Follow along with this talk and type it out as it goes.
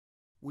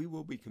We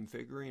will be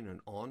configuring an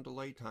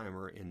on-delay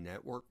timer in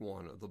Network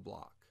 1 of the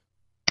block.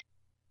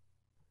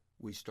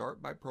 We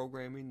start by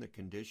programming the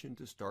condition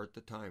to start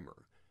the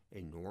timer,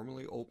 a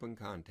normally open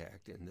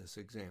contact in this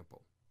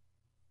example.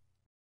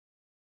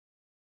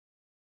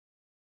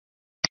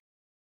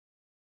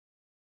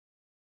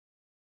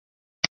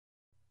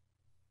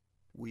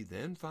 We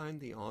then find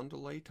the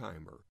on-delay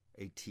timer,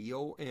 a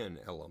TON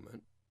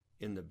element,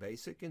 in the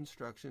basic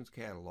instructions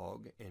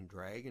catalog and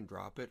drag and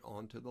drop it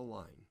onto the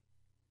line.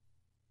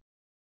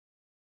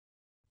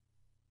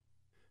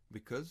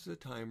 Because the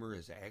timer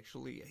is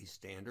actually a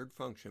standard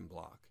function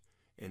block,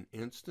 an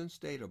instance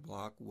data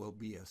block will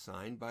be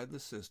assigned by the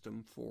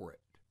system for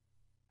it.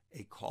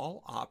 A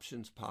call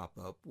options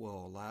pop-up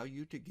will allow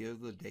you to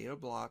give the data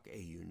block a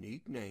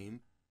unique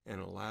name and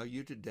allow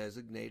you to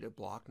designate a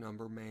block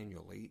number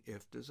manually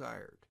if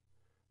desired.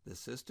 The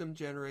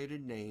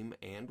system-generated name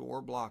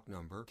and/or block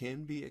number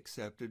can be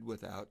accepted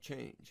without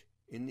change.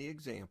 In the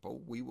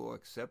example, we will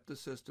accept the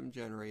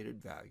system-generated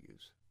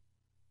values.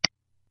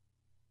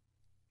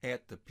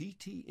 At the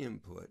PT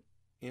input,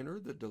 enter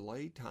the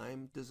delay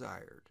time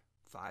desired,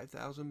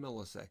 5,000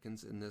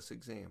 milliseconds in this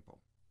example.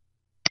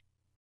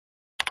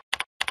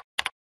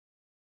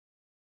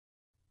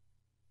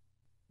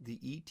 The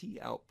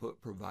ET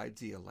output provides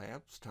the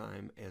elapsed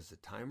time as the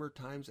timer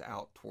times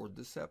out toward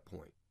the set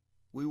point.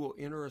 We will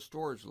enter a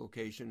storage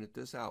location at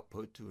this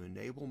output to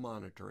enable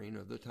monitoring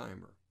of the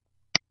timer.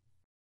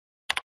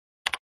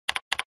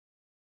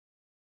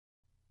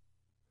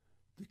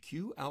 The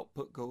Q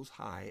output goes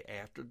high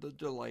after the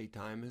delay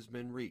time has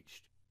been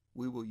reached.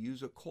 We will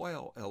use a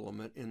coil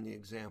element in the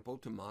example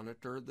to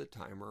monitor the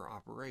timer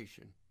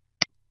operation.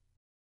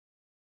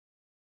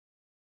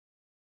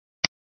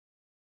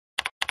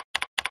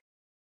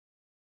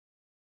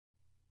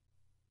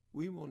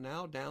 We will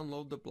now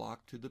download the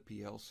block to the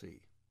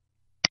PLC.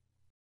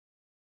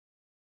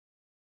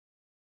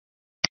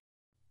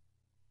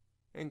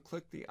 And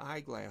click the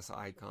eyeglass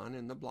icon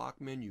in the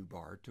block menu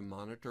bar to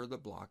monitor the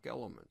block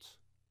elements.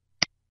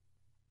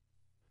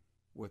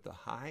 With a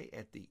high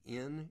at the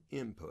N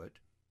input,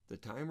 the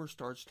timer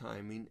starts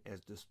timing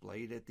as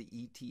displayed at the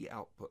ET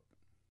output.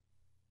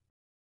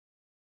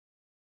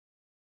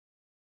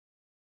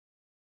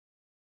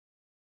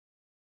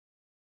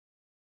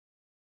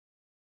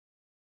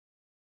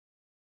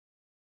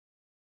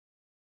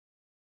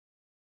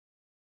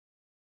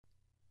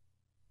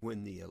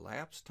 When the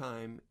elapsed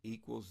time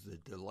equals the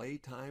delay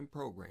time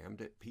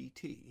programmed at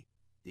PT,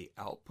 the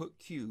output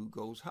Q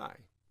goes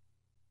high.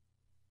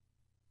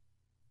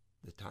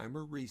 The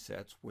timer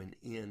resets when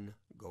N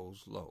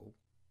goes low,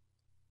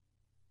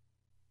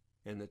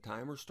 and the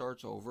timer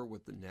starts over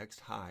with the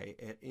next high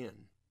at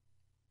N.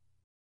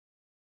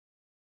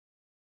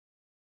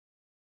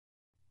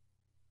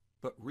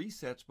 But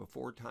resets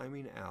before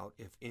timing out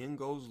if N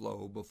goes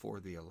low before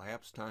the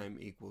elapsed time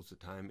equals the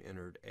time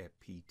entered at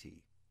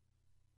PT.